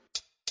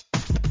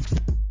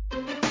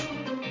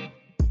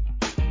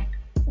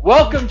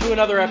Welcome to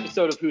another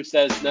episode of Who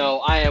Says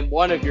No. I am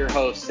one of your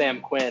hosts, Sam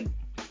Quinn,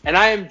 and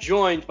I am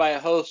joined by a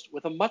host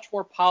with a much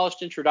more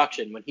polished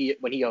introduction when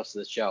he hosts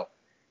this show,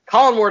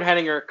 Colin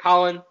Ward-Henninger.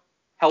 Colin,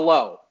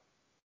 hello.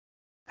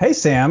 Hey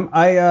Sam,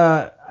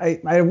 I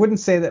wouldn't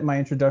say that my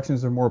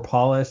introductions are more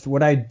polished.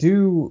 What I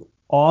do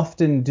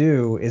often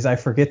do is I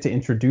forget to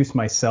introduce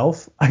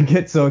myself. I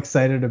get so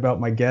excited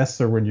about my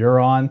guests or when you're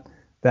on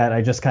that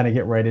I just kind of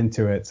get right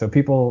into it. So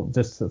people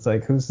just, it's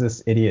like, who's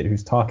this idiot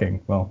who's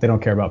talking? Well, they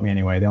don't care about me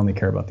anyway. They only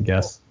care about the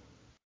guests.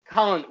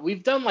 Colin,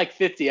 we've done like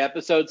 50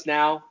 episodes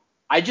now.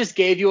 I just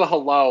gave you a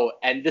hello,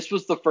 and this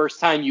was the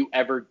first time you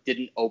ever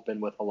didn't open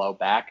with hello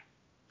back.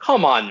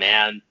 Come on,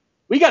 man.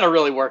 We got to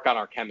really work on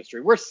our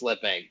chemistry. We're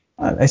slipping.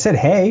 I said,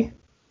 hey.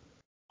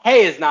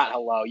 Hey is not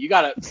hello. You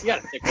gotta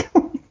stick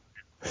with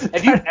it.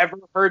 Have you ever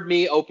heard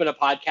me open a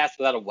podcast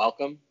without a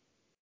welcome?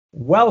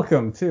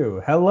 Welcome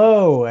to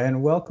hello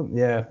and welcome.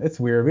 Yeah, it's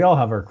weird. We all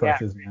have our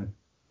crutches, man.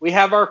 We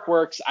have our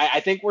quirks. I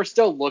think we're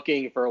still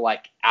looking for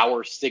like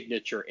our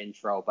signature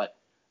intro, but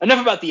enough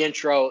about the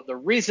intro. The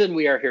reason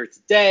we are here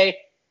today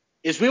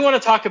is we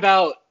want to talk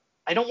about,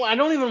 I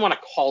don't even want to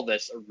call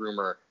this a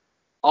rumor.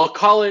 I'll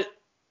call it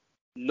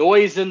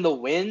noise in the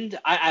wind.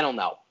 I don't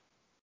know.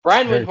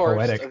 Brian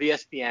Windhorst of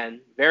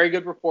ESPN, very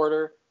good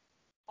reporter.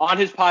 On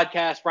his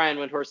podcast, Brian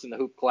Windhorst and the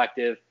Hoop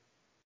Collective,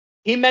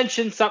 he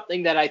mentioned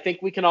something that I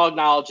think we can all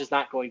acknowledge is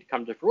not going to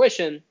come to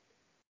fruition,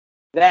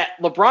 that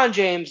LeBron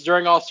James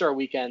during All-Star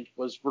Weekend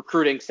was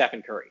recruiting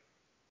Stephen Curry.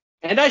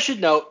 And I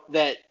should note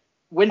that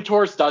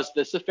Windhorst does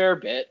this a fair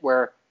bit,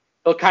 where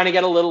he'll kind of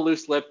get a little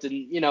loose-lipped, and,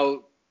 you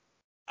know,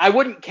 I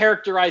wouldn't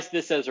characterize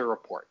this as a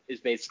report, is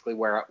basically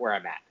where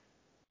I'm at.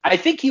 I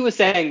think he was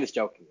saying this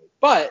jokingly,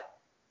 but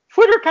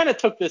Twitter kind of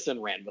took this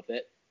and ran with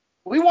it.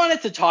 We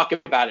wanted to talk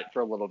about it for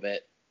a little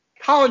bit.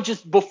 Colin,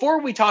 just before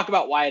we talk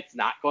about why it's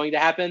not going to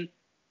happen,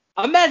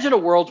 imagine a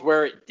world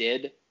where it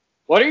did.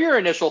 What are your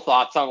initial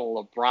thoughts on a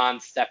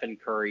LeBron-Stephen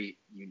Curry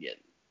union?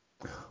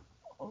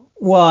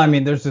 Well, I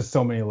mean, there's just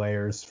so many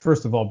layers.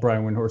 First of all,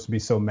 Brian Windhorst would be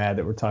so mad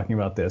that we're talking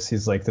about this.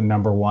 He's like the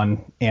number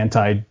one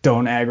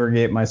don't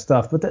aggregate my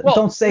stuff. But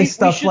don't say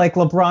stuff like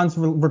LeBron's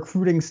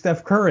recruiting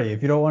Steph Curry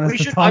if you don't want us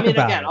to talk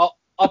about again, it.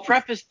 I'll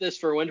preface this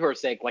for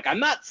Windhorst's sake. Like, I'm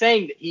not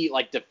saying that he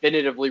like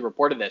definitively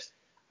reported this.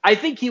 I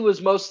think he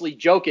was mostly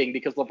joking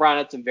because LeBron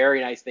had some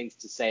very nice things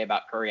to say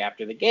about Curry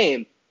after the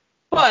game.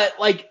 But,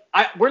 like,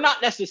 we're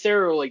not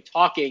necessarily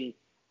talking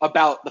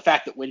about the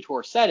fact that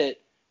Windhorst said it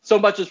so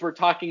much as we're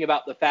talking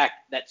about the fact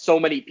that so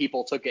many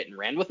people took it and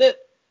ran with it.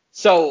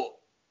 So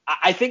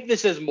I think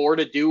this has more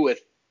to do with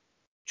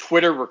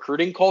Twitter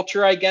recruiting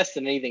culture, I guess,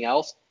 than anything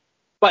else.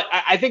 But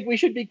I think we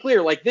should be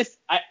clear. Like,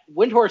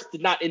 Windhorst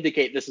did not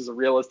indicate this is a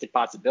realistic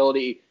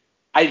possibility.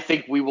 I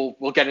think we'll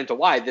get into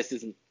why this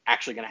isn't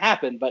actually going to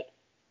happen. But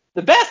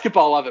the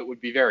basketball of it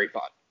would be very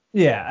fun.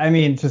 Yeah, I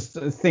mean, just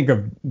think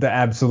of the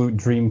absolute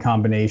dream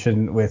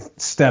combination with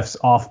Steph's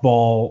off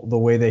ball, the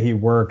way that he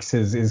works,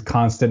 his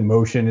constant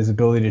motion, his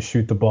ability to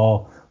shoot the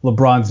ball,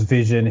 LeBron's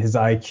vision, his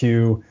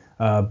IQ,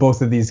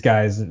 both of these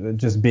guys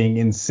just being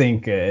in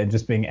sync and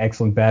just being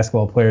excellent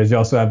basketball players. You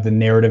also have the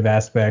narrative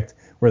aspect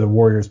where the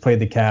Warriors played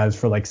the Cavs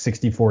for like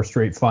 64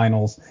 straight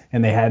finals,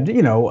 and they had,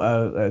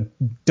 a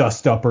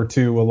dust up or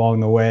two along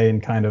the way,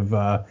 and kind of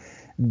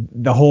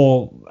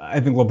I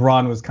think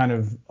LeBron was kind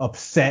of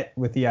upset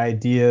with the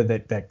idea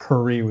that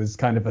Curry was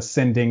kind of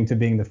ascending to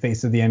being the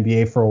face of the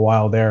NBA for a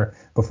while there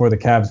before the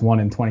Cavs won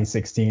in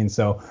 2016.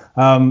 So,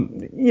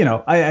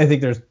 I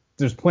think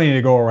there's plenty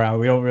to go around.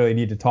 We don't really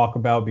need to talk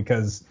about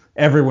because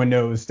everyone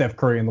knows Steph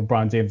Curry and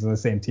LeBron James on the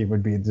same team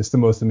would be just the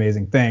most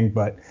amazing thing.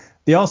 But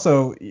they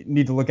also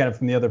need to look at it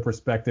from the other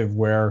perspective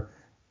where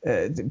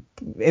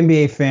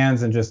NBA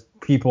fans and just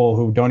people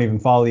who don't even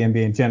follow the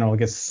NBA in general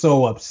get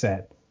so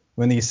upset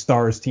when these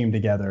stars team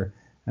together.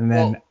 And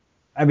then,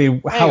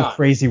 how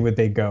crazy would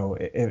they go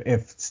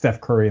if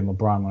Steph Curry and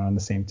LeBron were on the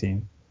same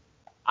team?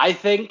 I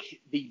think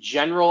the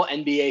general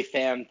NBA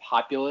fan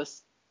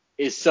populace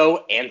is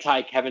so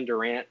anti-Kevin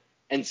Durant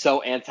and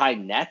so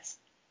anti-Nets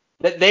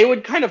that they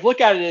would kind of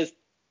look at it as,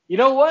 you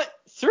know what?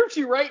 Serves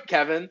you right,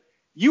 Kevin.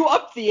 You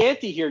upped the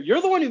ante here.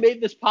 You're the one who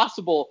made this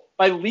possible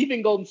by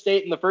leaving Golden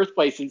State in the first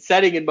place and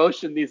setting in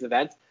motion these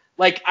events.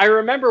 Like, I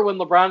remember when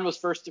LeBron was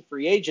first a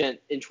free agent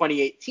in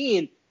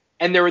 2018,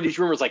 and there were these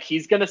rumors like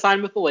he's going to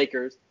sign with the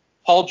Lakers,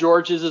 Paul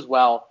George is as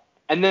well,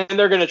 and then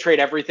they're going to trade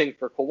everything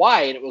for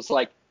Kawhi. And it was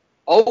like,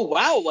 oh,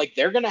 wow, like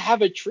they're going to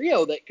have a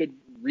trio that could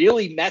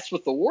really mess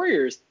with the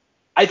Warriors.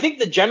 I think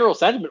the general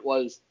sentiment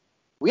was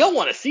we all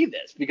want to see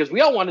this because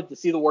we all wanted to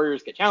see the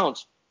Warriors get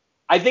challenged.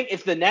 I think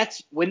if the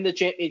Nets win the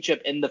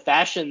championship in the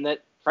fashion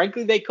that,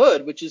 frankly, they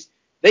could, which is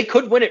they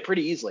could win it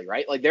pretty easily,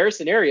 right? Like there are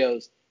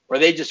scenarios where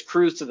they just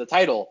cruise to the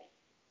title.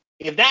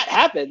 If that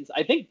happens,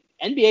 I think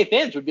NBA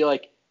fans would be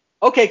like,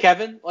 okay,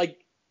 Kevin, like,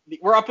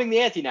 we're upping the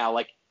ante now.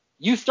 Like,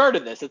 you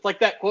started this. It's like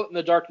that quote in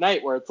The Dark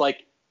Knight where it's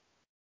like,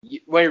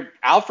 where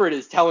Alfred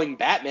is telling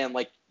Batman,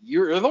 like,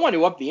 you're the one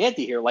who upped the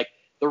ante here. Like,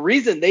 the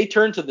reason they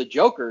turned to the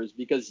Joker is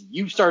because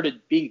you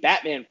started being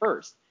Batman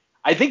first.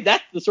 I think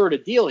that's the sort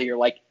of deal here.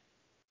 Like,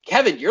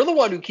 Kevin, you're the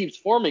one who keeps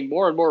forming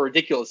more and more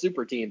ridiculous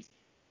super teams.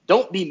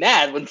 Don't be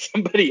mad when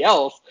somebody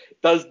else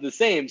does the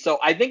same. So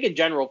I think in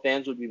general,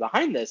 fans would be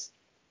behind this.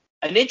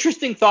 An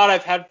interesting thought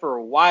I've had for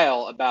a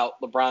while about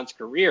LeBron's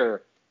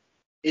career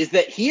is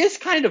that he has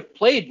kind of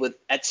played with,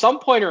 at some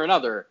point or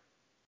another,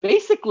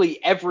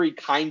 basically every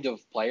kind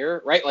of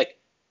player, right? Like,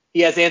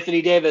 he has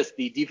Anthony Davis,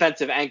 the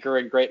defensive anchor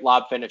and great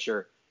lob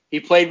finisher. He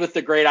played with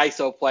the great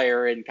ISO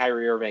player in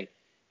Kyrie Irving.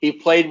 He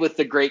played with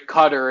the great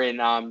cutter in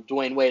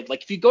Dwayne Wade.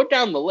 Like, if you go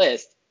down the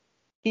list,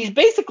 he's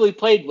basically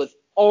played with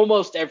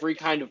almost every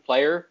kind of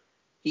player.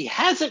 He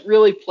hasn't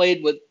really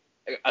played with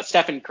a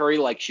Stephen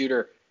Curry-like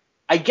shooter.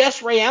 I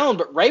guess Ray Allen,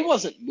 but Ray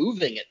wasn't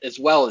moving it as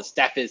well as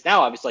Steph is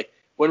now. Obviously, like,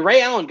 when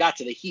Ray Allen got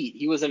to the Heat,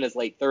 he was in his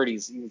late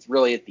 30s. He was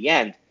really at the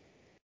end.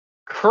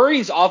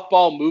 Curry's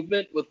off-ball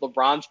movement with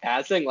LeBron's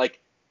passing, like,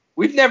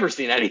 we've never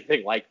seen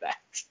anything like that.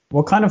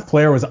 What kind of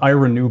player was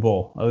Ira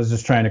Newble? I was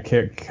just trying to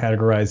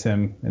categorize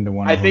him into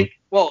one I of them. think,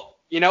 well,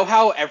 you know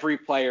how every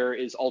player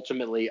is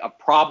ultimately a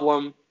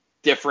problem,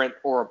 different,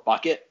 or a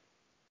bucket?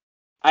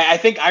 I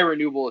think Ira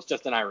Newble is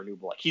just an Ira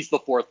Newble. Like, he's the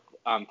fourth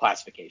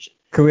classification.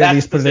 Could we at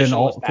least put it in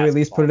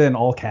basketball.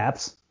 all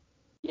caps?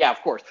 Yeah,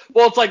 of course.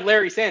 Well, it's like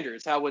Larry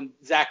Sanders, how when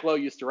Zach Lowe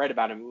used to write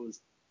about him, it was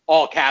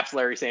all caps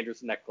Larry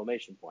Sanders, an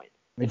exclamation point.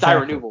 It's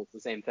Ira Newble, it's the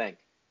same thing.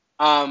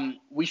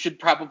 We should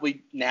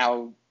probably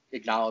now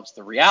acknowledge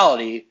the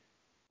reality.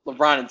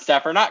 LeBron and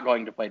Steph are not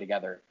going to play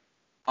together.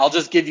 I'll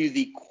just give you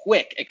the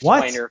quick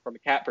explainer from a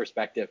cat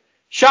perspective.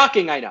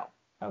 Shocking, I know.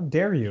 How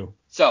dare you?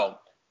 So,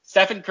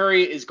 Stephen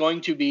Curry is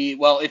going to be,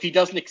 well, if he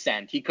doesn't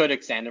extend, he could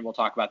extend, and we'll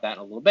talk about that in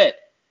a little bit.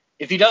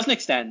 If he doesn't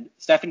extend,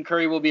 Stephen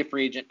Curry will be a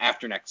free agent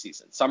after next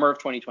season, summer of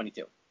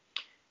 2022.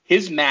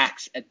 His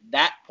max at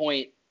that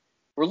point,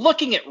 we're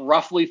looking at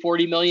roughly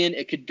 $40 million.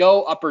 It could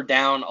go up or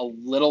down a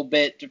little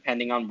bit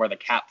depending on where the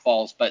cap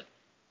falls, but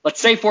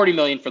let's say $40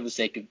 million for the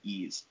sake of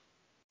ease.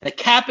 The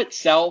cap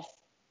itself,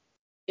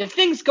 if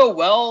things go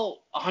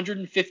well,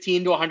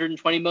 115 to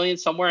 120 million,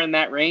 somewhere in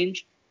that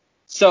range.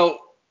 So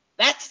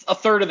that's a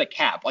third of the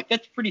cap. Like,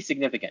 that's pretty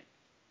significant.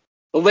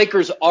 The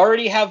Lakers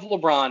already have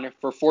LeBron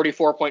for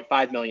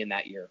 $44.5 million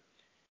that year.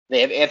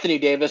 They have Anthony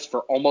Davis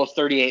for almost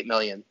 $38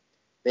 million.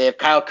 They have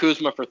Kyle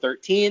Kuzma for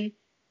 $13,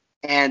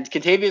 and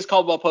Kentavious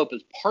Caldwell-Pope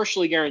is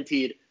partially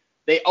guaranteed.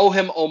 They owe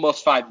him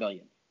almost $5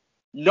 million.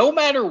 No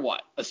matter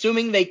what,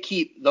 assuming they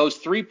keep those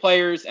three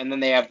players and then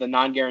they have the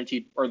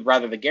non-guaranteed, or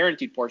rather the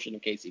guaranteed portion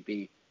of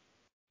KCP,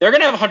 they're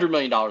going to have $100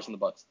 million in the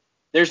books.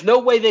 There's no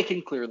way they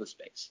can clear the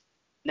space.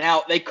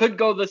 Now, they could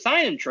go the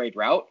sign and trade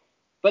route,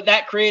 but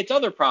that creates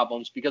other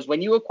problems because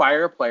when you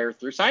acquire a player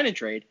through sign and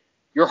trade,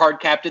 you're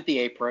hard capped at the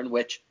apron,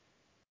 which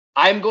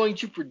I'm going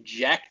to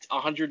project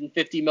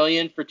 $150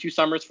 million for 2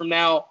 summers from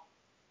now.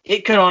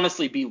 It could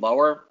honestly be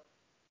lower.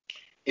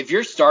 If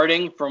you're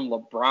starting from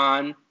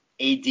LeBron,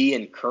 AD,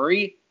 and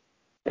Curry,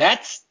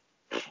 that's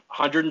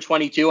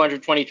 122,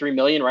 123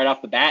 million right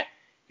off the bat.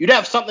 You'd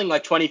have something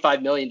like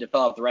 25 million to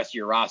fill out the rest of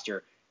your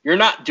roster. You're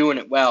not doing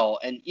it well,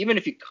 and even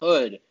if you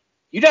could,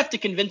 you'd have to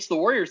convince the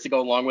Warriors to go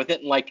along with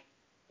it. And like,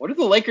 what do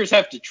the Lakers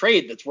have to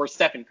trade that's worth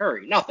Stephen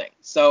Curry? Nothing.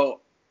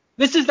 So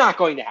this is not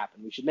going to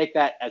happen. We should make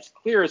that as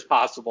clear as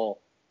possible.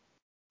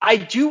 I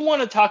do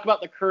want to talk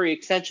about the Curry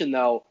extension,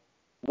 though.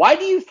 Why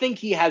do you think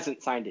he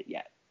hasn't signed it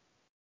yet?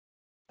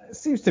 It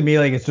seems to me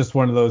like it's just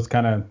one of those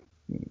kind of,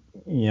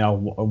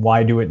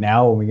 why do it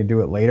now when we can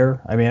do it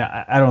later? I mean,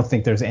 I don't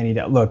think there's any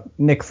doubt. Look,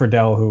 Nick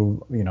Friedel,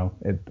 who,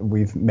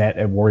 we've met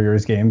at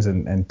Warriors games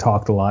and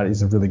talked a lot.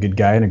 He's a really good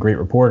guy and a great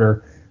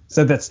reporter.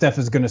 Said that Steph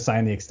is going to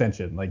sign the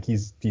extension. Like,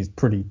 he's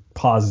pretty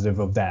positive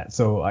of that.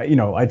 So,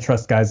 I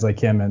trust guys like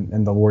him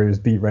and the Warriors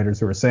beat writers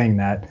who are saying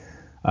that.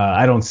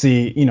 I don't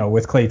see,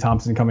 with Klay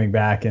Thompson coming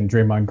back and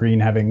Draymond Green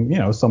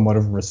having, somewhat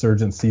of a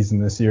resurgent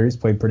season this year. He's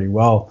played pretty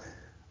well.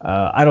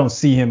 I don't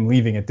see him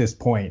leaving at this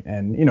point.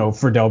 And,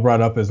 Friedel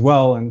brought up as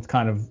well and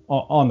kind of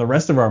on the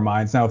rest of our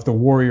minds. Now, if the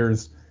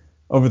Warriors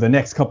over the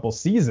next couple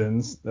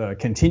seasons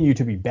continue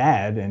to be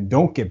bad and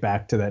don't get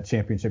back to that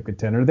championship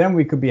contender, then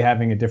we could be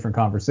having a different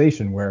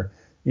conversation where,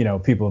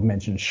 people have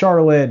mentioned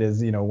Charlotte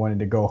as, wanting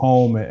to go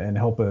home and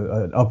help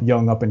a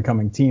young up and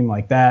coming team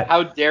like that.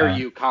 How dare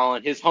you,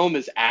 Colin? His home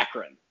is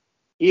Akron.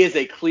 He is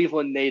a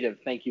Cleveland native.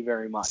 Thank you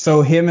very much.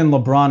 So him and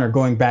LeBron are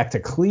going back to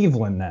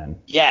Cleveland then?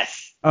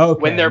 Yes. Okay.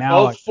 When they're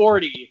both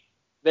 40,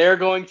 they're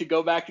going to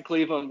go back to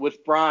Cleveland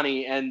with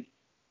Bronny, and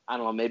I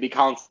don't know, maybe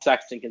Colin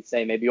Sexton can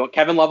say, maybe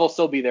Kevin Love will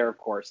still be there, of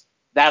course.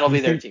 That'll be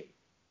their team.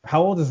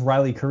 How old is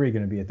Riley Curry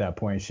going to be at that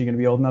point? Is she going to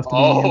be old enough to be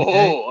in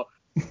the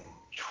NBA?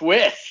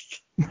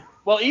 Twist.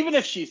 Well, even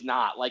if she's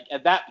not, like,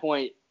 at that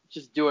point,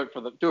 just do it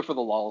for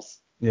the lulz.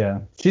 Yeah,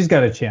 she's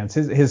got a chance.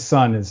 His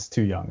son is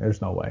too young.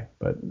 There's no way.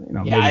 But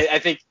yeah, I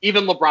think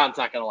even LeBron's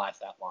not going to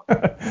last that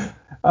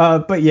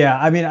long. But yeah,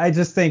 I mean, I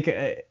just think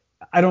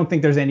I don't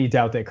think there's any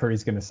doubt that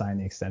Curry's going to sign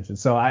the extension.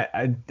 So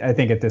I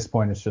think at this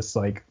point it's just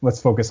like,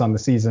 let's focus on the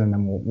season and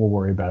then we'll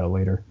worry about it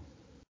later.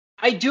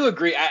 I do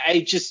agree.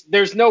 I just,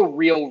 there's no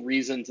real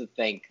reason to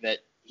think that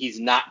he's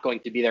not going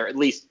to be there, at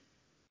least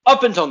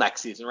up until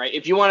next season, right?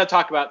 If you want to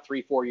talk about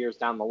 3-4 years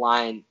down the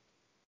line,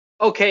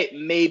 Okay,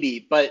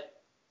 maybe, but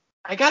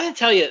I gotta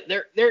tell you,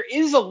 there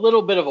is a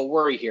little bit of a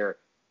worry here.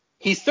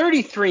 He's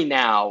 33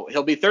 now.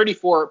 He'll be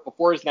 34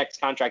 before his next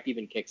contract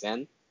even kicks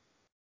in.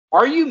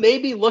 Are you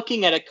maybe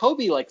looking at a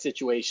Kobe-like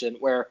situation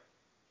where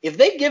if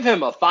they give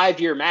him a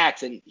 5-year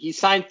max and he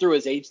signed through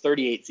his age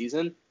 38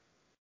 season,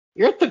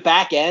 you're at the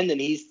back end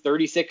and he's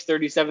 36,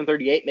 37,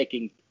 38,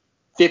 making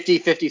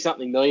 50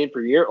 something million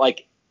per year.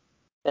 Like,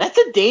 that's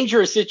a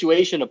dangerous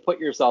situation to put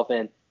yourself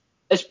in,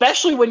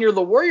 especially when you're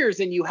the Warriors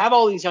and you have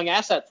all these young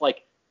assets.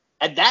 Like,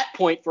 at that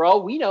point, for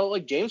all we know,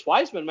 like, James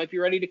Wiseman might be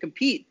ready to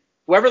compete.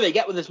 Whoever they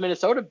get with this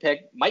Minnesota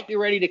pick might be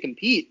ready to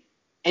compete,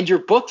 and your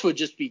books would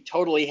just be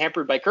totally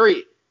hampered by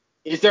Curry.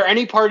 Is there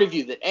any part of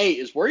you that, A,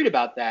 is worried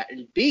about that,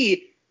 and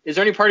B, is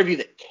there any part of you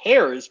that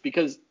cares?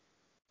 Because,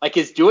 like,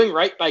 is doing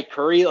right by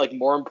Curry, like,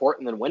 more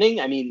important than winning?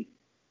 I mean,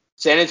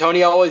 San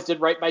Antonio always did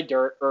right by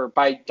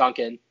by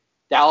Duncan.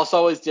 Dallas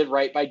always did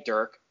right by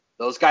Dirk.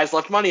 Those guys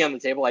left money on the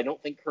table. I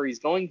don't think Curry's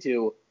going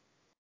to.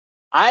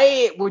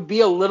 I would be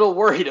a little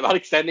worried about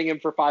extending him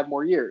for 5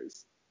 more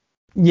years.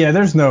 Yeah,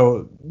 there's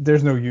no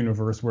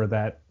universe where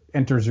that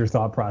enters your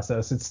thought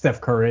process. It's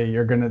Steph Curry.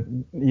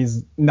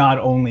 He's not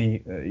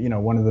only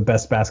one of the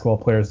best basketball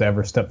players to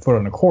ever step foot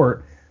on a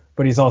court,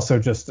 but he's also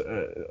just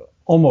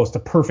almost a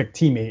perfect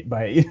teammate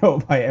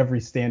by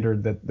every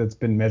standard that's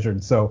been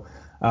measured. So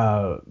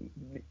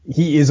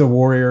he is a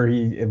Warrior.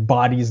 He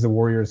embodies the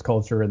Warriors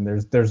culture, and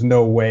there's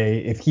no way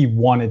if he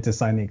wanted to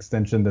sign the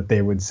extension that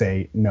they would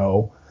say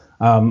no.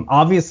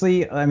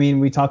 Obviously, I mean,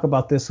 we talk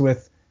about this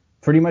with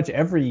pretty much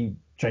every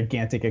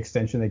gigantic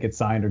extension that gets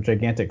signed or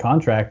gigantic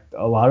contract.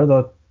 A lot of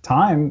the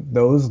time,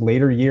 those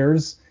later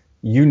years,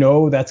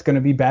 that's going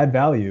to be bad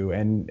value,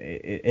 and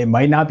it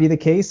might not be the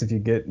case if you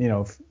get,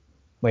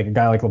 like a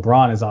guy like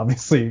LeBron is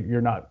obviously you're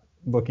not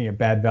looking at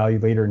bad value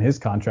later in his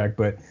contract,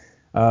 but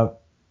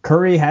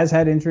Curry has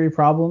had injury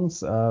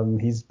problems.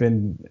 He's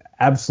been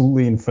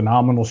absolutely in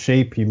phenomenal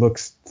shape. He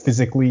looks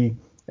physically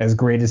as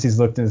great as he's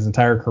looked in his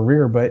entire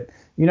career, but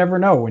you never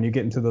know when you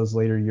get into those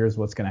later years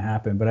what's going to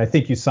happen. But I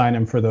think you sign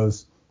him for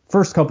those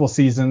first couple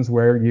seasons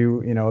where if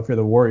you're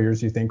the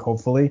Warriors, you think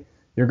hopefully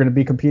you're going to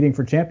be competing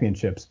for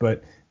championships.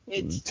 But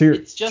it's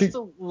just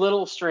a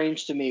little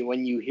strange to me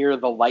when you hear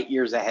the light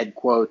years ahead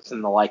quotes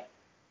and the like,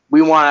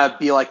 we want to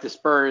be like the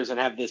Spurs and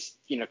have this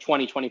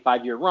 20,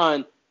 25 year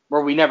run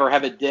where we never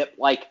have a dip.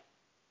 Like,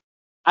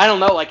 I don't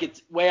know, like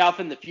it's way off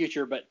in the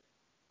future, but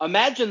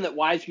imagine that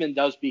Wiseman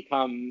does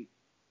become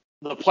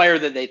the player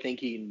that they think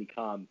he can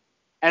become.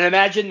 And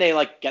imagine they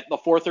like get the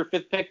 4th or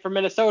 5th pick from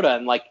Minnesota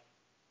and like,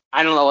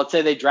 I don't know, let's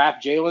say they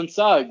draft Jalen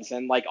Suggs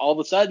and like all of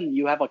a sudden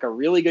you have like a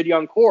really good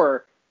young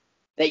core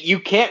that you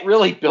can't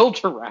really build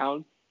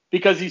around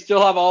because you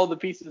still have all the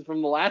pieces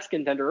from the last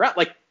contender.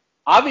 Like,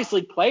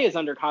 obviously Klay is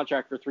under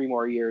contract for 3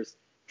 more years.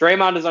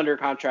 Draymond is under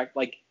contract.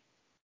 Like,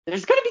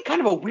 there's going to be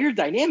kind of a weird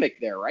dynamic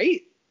there,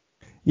 right?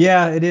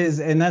 Yeah, it is.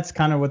 And that's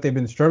kind of what they've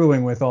been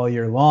struggling with all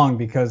year long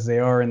because they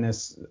are in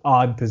this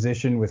odd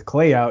position with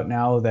Klay out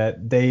now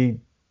that they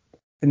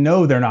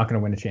know they're not going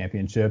to win a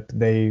championship.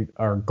 They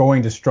are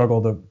going to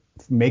struggle to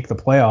make the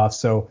playoffs.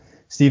 So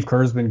Steve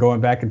Kerr's been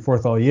going back and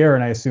forth all year,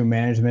 and I assume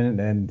management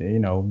and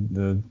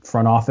the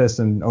front office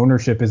and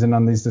ownership is in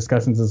on these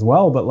discussions as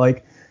well. But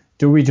like,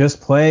 do we just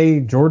play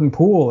Jordan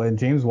Poole and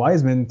James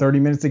Wiseman 30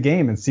 minutes a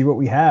game and see what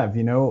we have,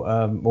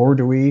 or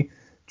do we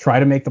try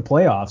to make the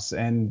playoffs?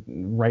 And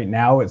right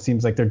now it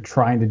seems like they're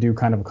trying to do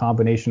kind of a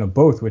combination of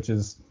both, which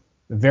is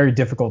a very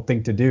difficult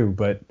thing to do.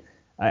 But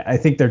I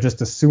think they're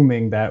just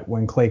assuming that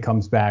when Klay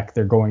comes back,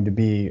 they're going to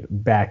be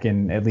back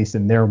in, at least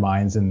in their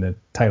minds, in the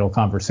title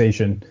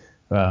conversation.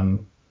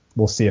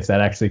 We'll see if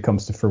that actually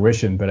comes to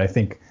fruition. But I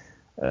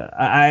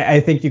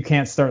think you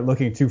can't start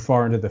looking too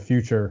far into the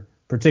future,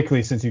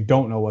 particularly since you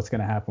don't know what's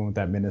going to happen with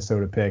that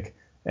Minnesota pick.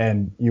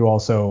 And you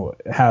also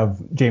have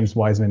James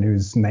Wiseman,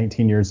 who's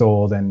 19 years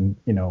old and,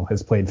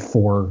 has played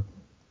 4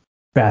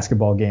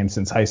 basketball games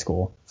since high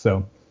school.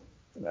 So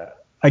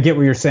I get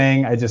what you're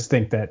saying. I just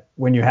think that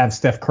when you have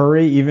Steph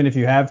Curry, even if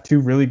you have 2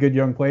 really good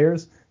young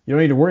players, you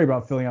don't need to worry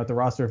about filling out the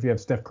roster if you have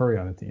Steph Curry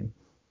on the team.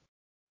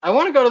 I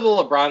want to go to the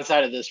LeBron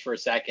side of this for a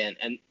second.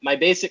 And my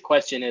basic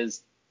question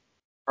is,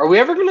 are we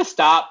ever going to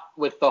stop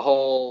with the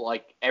whole,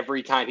 like,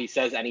 every time he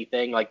says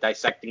anything, like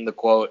dissecting the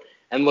quote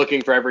and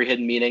looking for every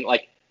hidden meaning?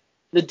 Like,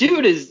 the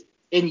dude is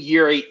in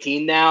year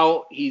 18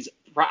 now.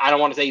 I don't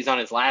want to say he's on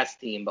his last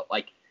team, but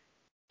like,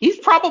 he's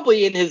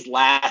probably in his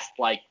last,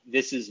 like,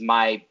 this is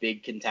my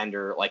big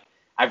contender. Like,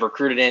 I've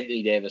recruited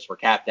Anthony Davis. We're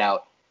capped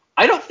out.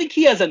 I don't think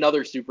he has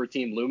another super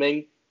team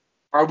looming.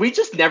 Are we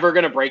just never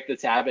going to break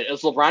this habit?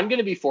 Is LeBron going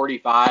to be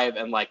 45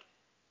 and, like,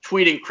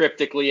 tweeting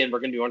cryptically and we're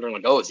going to be wondering,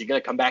 like, oh, is he going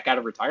to come back out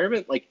of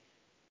retirement? Like,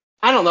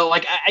 I don't know.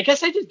 Like, I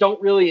guess I just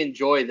don't really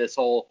enjoy this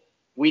whole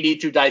we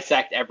need to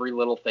dissect every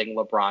little thing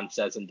LeBron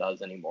says and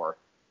does anymore.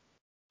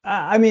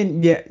 I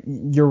mean, yeah,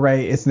 you're right.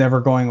 It's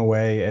never going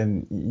away,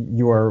 and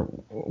you are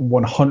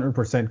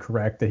 100%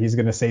 correct that he's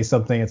going to say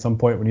something at some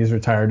point when he's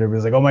retired.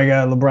 Everybody's like, "Oh my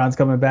God, LeBron's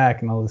coming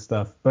back," and all this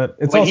stuff. But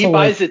it's when also he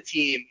buys a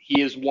team,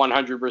 he is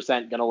 100%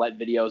 going to let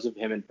videos of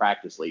him in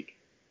practice leak.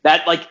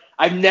 That, like,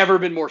 I've never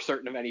been more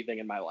certain of anything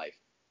in my life.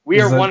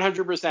 We are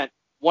 100%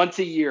 once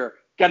a year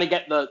going to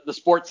get the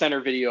Sports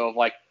Center video of,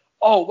 like,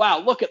 oh, wow,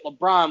 look at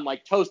LeBron,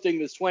 like, toasting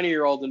this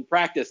 20-year-old in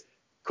practice.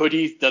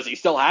 Does he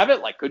still have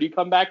it? Like, could he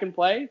come back and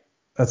play?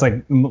 That's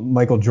like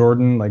Michael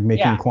Jordan, like,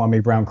 making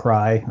Kwame Brown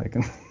cry. Like,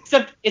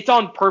 except it's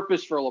on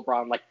purpose for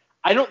LeBron. Like,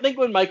 I don't think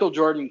when Michael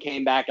Jordan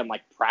came back and,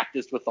 like,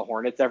 practiced with the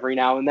Hornets every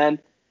now and then,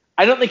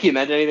 I don't think he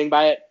meant anything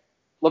by it.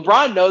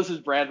 LeBron knows his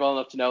brand well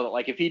enough to know that,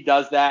 like, if he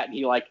does that and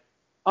he, like,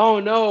 oh,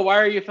 no, why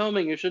are you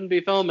filming? You shouldn't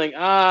be filming.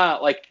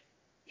 Like,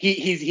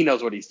 he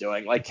knows what he's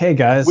doing. Like, hey,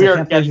 guys, I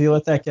can't believe you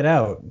let that get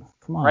out.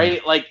 Come on.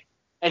 Right? Like,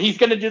 and he's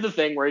going to do the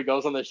thing where he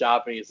goes on the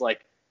shop and he's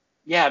like,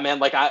 yeah, man,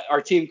 like,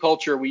 our team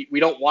culture, we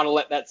don't want to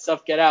let that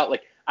stuff get out.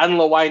 Like, I don't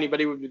know why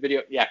anybody would be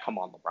video. Yeah, come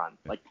on, LeBron.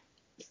 Like,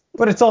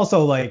 but it's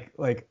also like,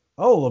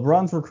 oh,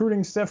 LeBron's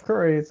recruiting Steph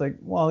Curry. It's like,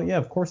 well, yeah,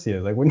 of course he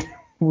is. Like,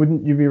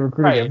 wouldn't you be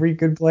recruiting every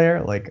good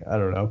player? Like, I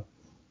don't know.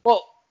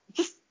 Well,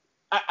 just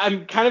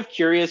I'm kind of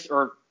curious,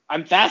 or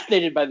I'm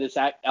fascinated by this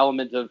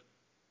element of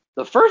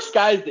the first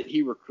guys that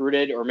he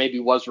recruited, or maybe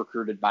was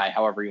recruited by,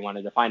 however you want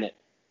to define it.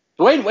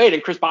 Dwayne Wade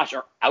and Chris Bosh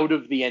are out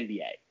of the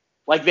NBA.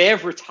 Like, they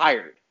have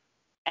retired.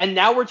 And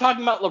now we're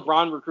talking about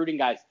LeBron recruiting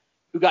guys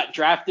who got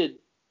drafted,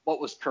 what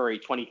was Curry,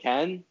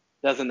 2010,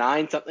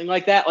 2009, something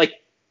like that? Like,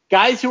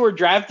 guys who were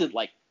drafted,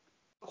 like,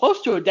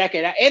 close to a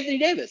decade. Anthony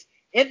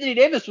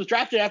Davis was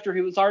drafted after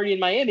he was already in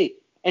Miami,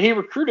 and he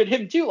recruited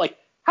him too. Like,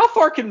 how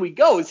far can we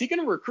go? Is he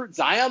going to recruit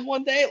Zion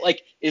one day?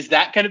 Like, is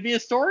that going to be a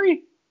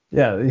story?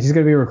 Yeah, he's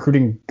going to be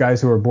recruiting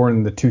guys who were born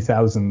in the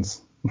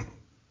 2000s.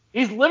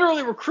 He's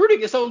literally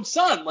recruiting his own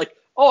son. Like,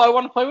 oh, I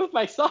want to play with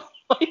my son.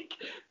 Like,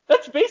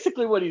 that's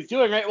basically what he's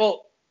doing, right?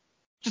 Well,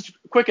 just a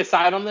quick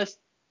aside on this.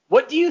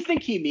 What do you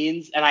think he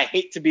means? And I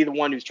hate to be the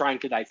one who's trying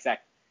to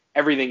dissect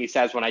everything he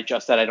says when I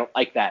just said I don't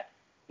like that.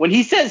 When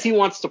he says he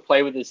wants to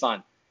play with his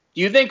son,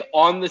 do you think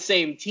on the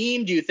same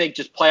team? Do you think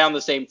just play on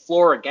the same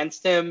floor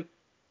against him?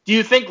 Do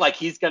you think, like,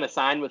 he's going to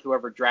sign with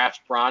whoever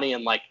drafts Bronny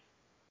and, like,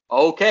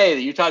 okay,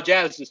 the Utah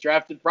Jazz just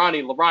drafted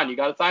Bronny, LeBron, you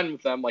got to sign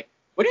with them? Like,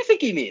 what do you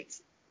think he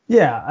means?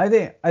 Yeah,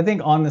 I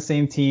think on the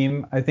same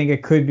team, I think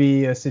it could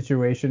be a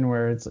situation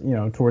where it's,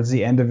 towards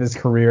the end of his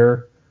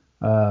career,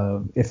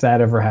 if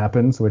that ever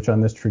happens, which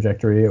on this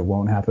trajectory it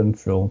won't happen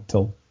till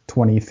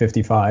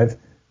 2055.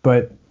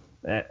 But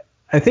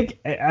I think,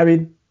 I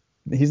mean,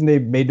 he's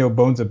made no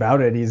bones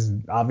about it. He's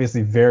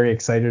obviously very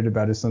excited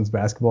about his son's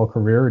basketball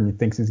career, and he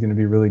thinks he's going to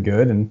be really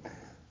good. And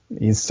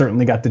he's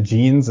certainly got the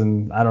genes.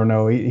 And I don't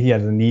know, he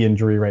has a knee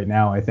injury right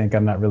now. I think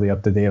I'm not really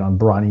up to date on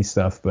Bronny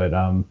stuff, but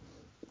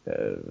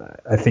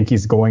I think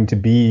he's going to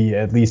be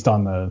at least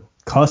on the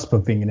cusp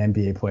of being an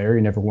NBA player.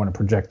 You never want to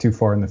project too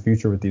far in the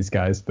future with these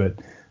guys, but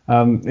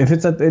if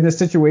it's in a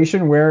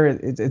situation where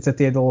it's at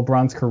the end of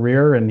LeBron's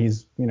career and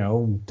he's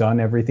done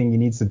everything he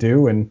needs to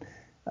do, and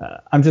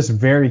I'm just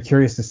very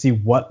curious to see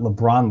what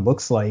LeBron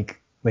looks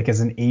like as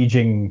an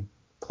aging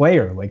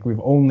player. Like, we've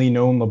only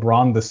known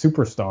LeBron the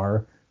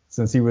superstar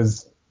since he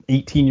was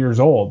 18 years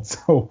old.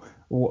 So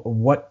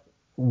what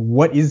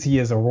is he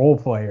as a role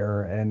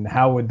player, and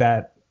how would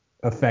that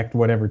affect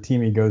whatever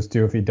team he goes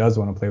to if he does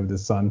want to play with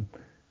his son?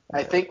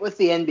 I think with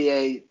the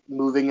NBA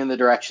moving in the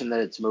direction that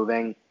it's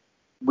moving,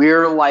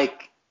 we're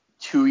like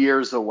 2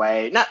 years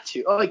away, not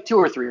two, like 2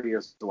 or 3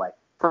 years away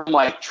from,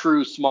 like,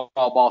 true small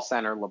ball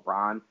center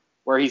LeBron,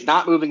 where he's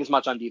not moving as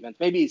much on defense.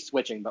 Maybe he's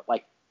switching, but,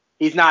 like,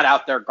 he's not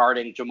out there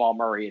guarding Jamal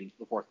Murray in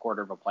the fourth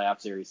quarter of a playoff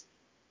series.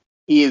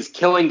 He is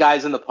killing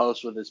guys in the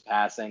post with his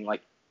passing.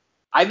 Like,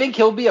 I think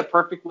he'll be a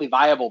perfectly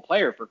viable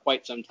player for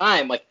quite some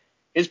time. Like,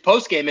 his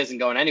post game isn't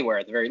going anywhere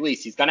at the very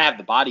least. He's going to have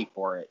the body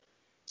for it.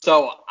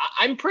 So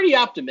I'm pretty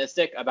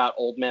optimistic about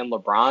old man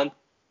LeBron.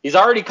 He's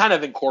already kind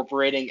of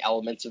incorporating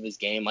elements of his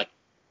game. Like,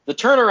 the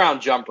turnaround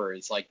jumper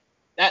is like,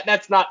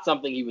 that's not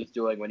something he was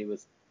doing when he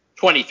was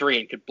 23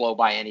 and could blow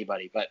by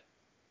anybody. But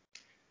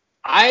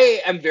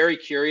I am very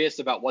curious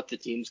about what the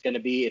team's going to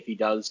be if he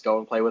does go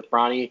and play with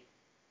Bronny.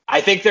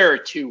 I think there are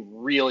two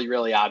really,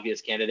 really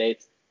obvious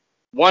candidates.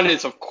 One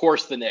is, of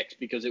course, the Knicks,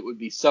 because it would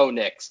be so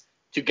Knicks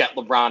to get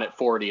LeBron at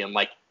 40, and,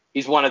 like,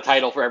 he's won a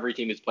title for every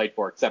team he's played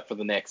for except for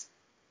the Knicks.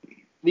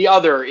 The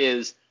other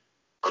is,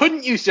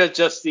 couldn't you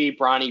just see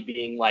Bronny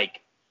being,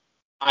 like,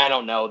 I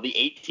don't know, the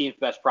 18th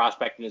best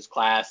prospect in his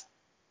class,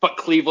 but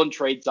Cleveland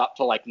trades up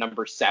to, like,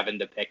 number 7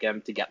 to pick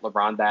him to get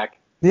LeBron back?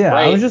 Yeah,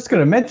 right? I was just going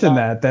to mention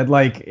that,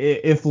 like,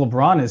 if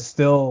LeBron is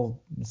still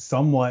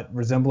somewhat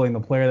resembling the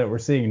player that we're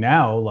seeing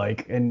now,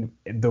 like, and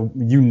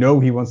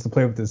he wants to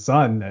play with his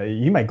son,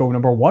 he might go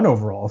number 1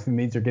 overall if it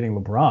means you're getting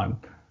LeBron.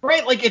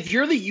 Right, like, if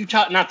you're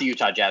not the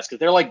Utah Jazz, because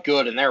they're, like,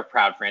 good and they're a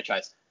proud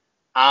franchise.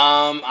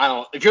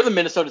 If you're the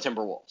Minnesota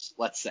Timberwolves,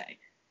 let's say,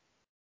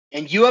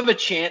 and you have a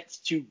chance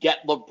to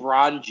get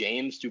LeBron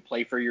James to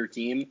play for your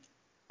team,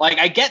 like,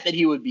 I get that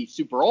he would be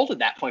super old at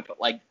that point, but,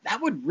 like,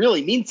 that would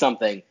really mean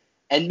something.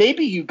 And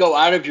maybe you go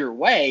out of your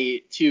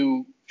way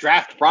to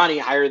draft Bronny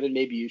higher than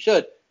maybe you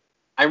should.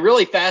 I'm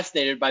really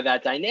fascinated by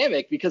that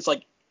dynamic because,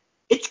 like,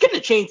 it's going to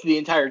change the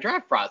entire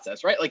draft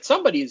process, right? Like,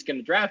 somebody is going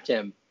to draft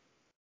him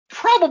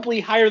probably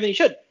higher than he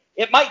should.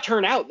 it might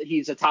turn out that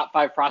he's a top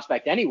 5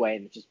 prospect anyway,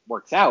 and it just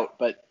works out.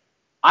 But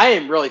I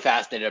am really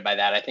fascinated by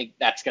that. I think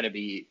that's going to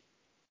be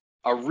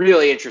a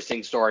really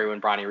interesting story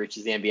when Bronny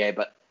reaches the NBA.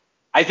 But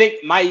I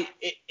think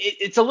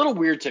it's a little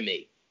weird to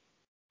me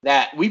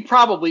that we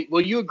probably,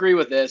 will you agree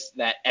with this,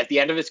 that at the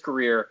end of his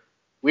career,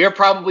 we are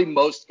probably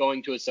most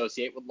going to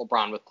associate with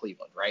LeBron with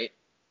Cleveland, right?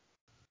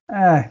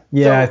 I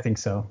think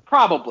so.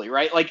 Probably,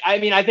 right? Like, I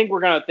mean, I think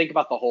we're going to think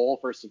about the whole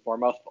first and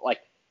foremost, but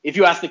like, if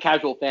you ask the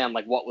casual fan,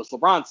 like, what was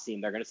LeBron's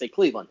team, they're going to say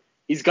Cleveland.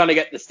 He's going to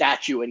get the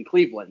statue in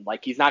Cleveland.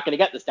 Like, he's not going to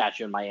get the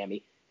statue in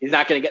Miami. He's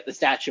not going to get the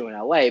statue in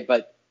LA.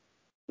 But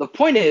the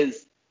point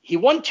is, he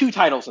won 2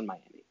 titles in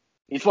Miami.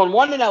 He's won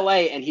 1 in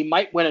LA, and he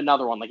might win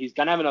another one. Like, he's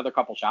going to have another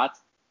couple shots.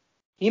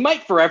 He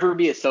might forever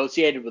be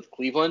associated with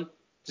Cleveland,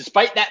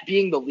 despite that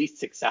being the least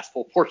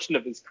successful portion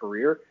of his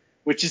career,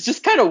 which is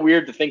just kind of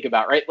weird to think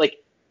about, right? Like,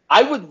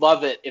 I would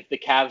love it if the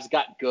Cavs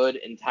got good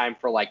in time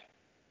for, like,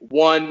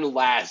 one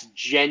last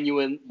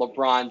genuine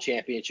LeBron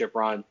championship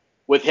run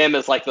with him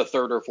as, like, the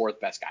 3rd or 4th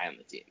best guy on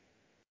the team.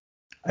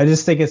 I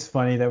just think it's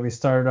funny that we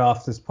started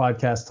off this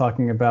podcast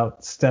talking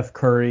about Steph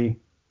Curry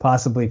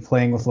possibly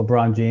playing with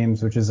LeBron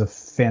James, which is a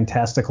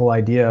fantastical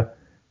idea.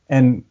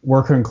 And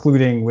we're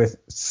concluding with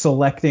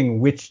selecting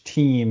which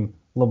team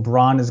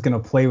LeBron is going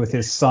to play with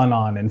his son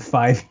on in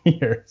 5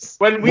 years.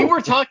 When we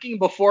were talking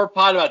before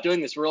pod about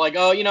doing this, we were like,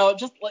 oh,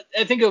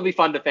 I think it would be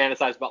fun to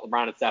fantasize about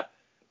LeBron and Steph.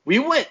 We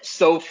went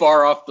so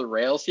far off the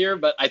rails here,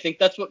 but I think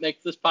that's what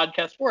makes this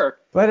podcast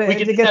work. But we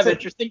can just have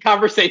interesting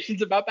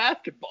conversations about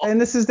basketball.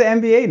 And this is the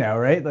NBA now,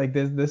 right? Like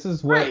this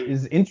is what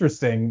is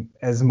interesting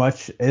as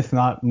much, if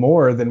not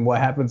more, than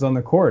what happens on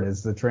the court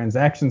is the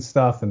transaction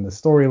stuff and the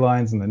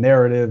storylines and the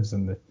narratives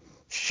and the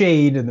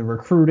shade and the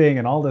recruiting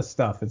and all this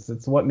stuff.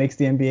 It's what makes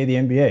the NBA the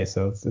NBA.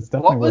 So it's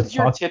definitely worth talking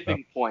about. What was your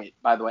tipping point,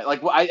 by the way?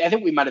 Like, I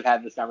think we might have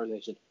had this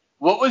conversation.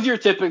 What was your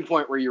tipping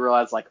point where you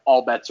realized, like,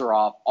 all bets are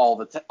off, all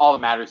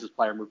that matters is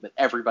player movement,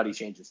 everybody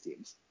changes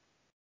teams?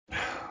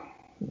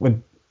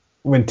 When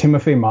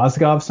Timofey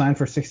Mozgov signed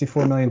for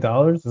 $64 million,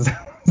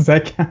 does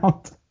that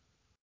count?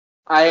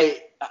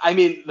 I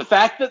mean, the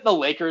fact that the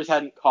Lakers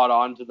hadn't caught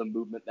on to the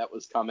movement that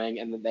was coming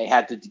and that they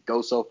had to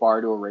go so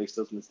far to erase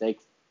those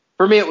mistakes,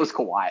 for me, it was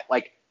Kawhi.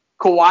 Like,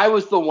 Kawhi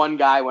was the one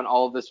guy when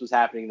all of this was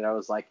happening that I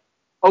was like,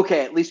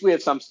 okay, at least we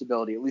have some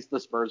stability. At least the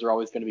Spurs are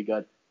always going to be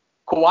good.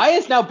 Kawhi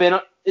has now been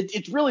 –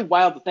 it's really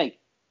wild to think.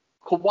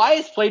 Kawhi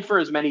has played for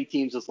as many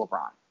teams as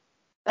LeBron.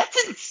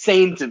 That's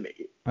insane to me.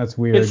 That's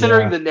weird,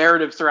 considering the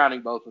narrative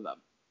surrounding both of them.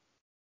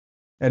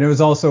 And it was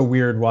also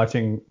weird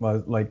watching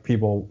like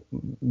people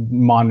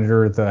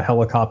monitor the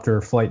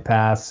helicopter flight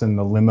paths and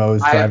the limos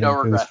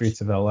driving through the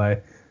streets of LA.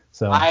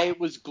 So I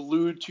was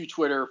glued to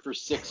Twitter for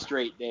 6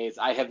 straight days.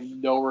 I have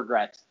no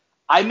regrets.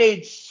 I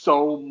made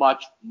so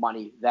much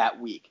money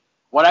that week.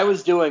 What I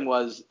was doing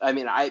was,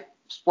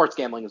 sports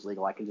gambling is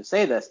legal. I can just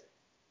say this.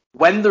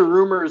 When the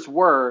rumors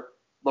were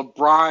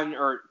LeBron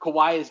or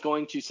Kawhi is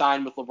going to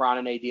sign with LeBron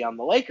and AD on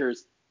the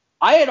Lakers,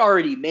 I had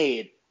already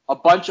made a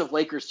bunch of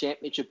Lakers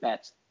championship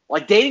bets,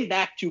 like dating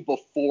back to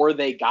before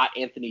they got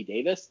Anthony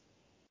Davis.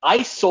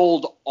 I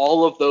sold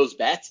all of those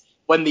bets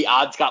when the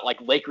odds got like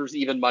Lakers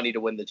even money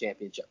to win the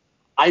championship.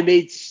 I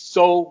made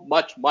so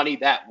much money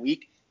that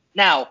week.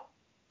 Now,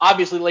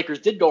 obviously, Lakers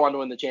did go on to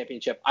win the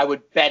championship. I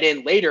would bet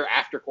in later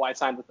after Kawhi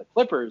signed with the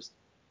Clippers,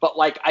 but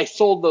like I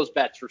sold those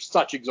bets for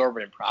such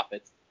exorbitant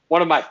profits.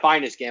 One of my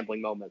finest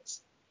gambling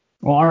moments.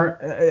 Well,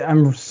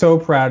 I'm so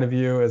proud of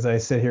you as I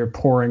sit here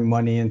pouring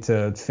money into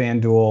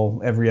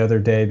FanDuel every other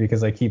day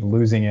because I keep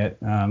losing it.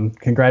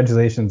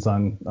 Congratulations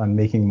on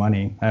making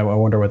money. I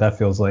wonder what that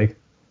feels like.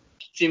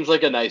 Seems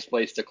like a nice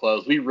place to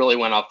close. We really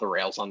went off the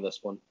rails on this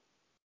one.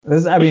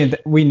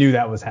 We knew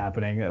that was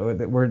happening.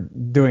 We're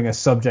doing a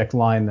subject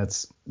line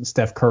that's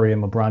Steph Curry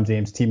and LeBron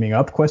James teaming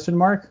up, ?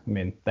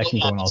 That can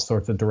go in all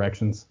sorts of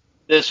directions.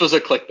 This was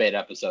a clickbait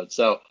episode.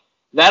 So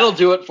that'll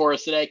do it for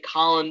us today.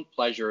 Colin,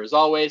 pleasure as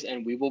always,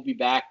 and we will be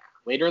back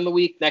later in the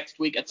week, next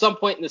week, at some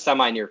point in the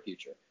semi-near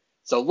future.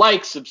 So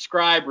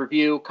subscribe,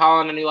 review.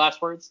 Colin, any last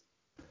words?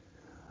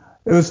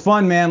 It was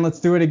fun, man.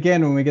 Let's do it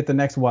again when we get the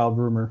next wild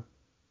rumor.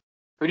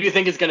 Who do you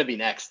think is going to be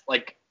next?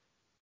 Like,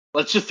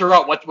 let's just throw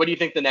out what do you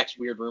think the next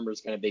weird rumor is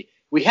going to be?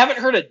 We haven't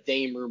heard a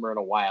Dame rumor in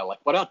a while. Like,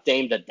 what about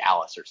Dame to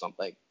Dallas or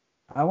something?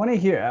 I want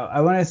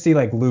to see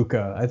like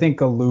Luka. I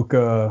think a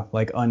Luka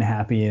like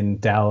unhappy in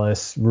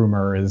Dallas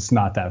rumor is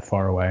not that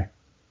far away.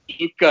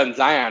 Luka and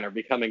Zion are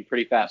becoming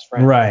pretty fast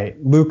friends. Right.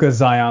 Luka,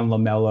 Zion,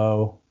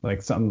 LaMelo,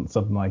 like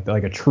something like that,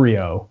 like a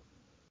trio.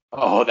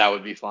 Oh, that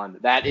would be fun.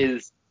 That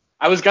is,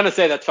 I was going to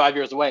say that's 5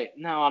 years away.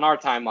 No, on our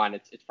timeline,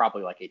 it's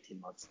probably like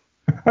 18 months.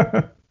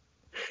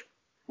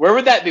 Where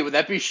would that be? Would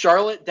that be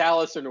Charlotte,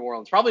 Dallas, or New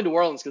Orleans? Probably New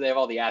Orleans because they have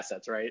all the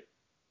assets, right?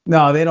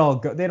 No, they'd all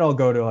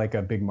go to like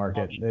a big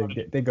market.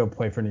 They go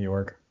play for New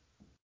York.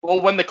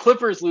 Well, when the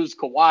Clippers lose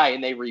Kawhi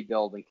and they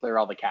rebuild and clear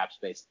all the cap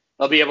space,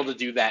 they'll be able to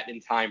do that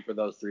in time for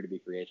those 3 to be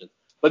free agents.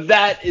 But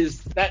that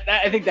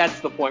I think that's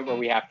the point where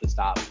we have to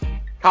stop.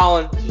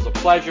 Colin, this was a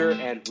pleasure,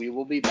 and we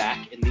will be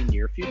back in the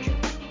near future.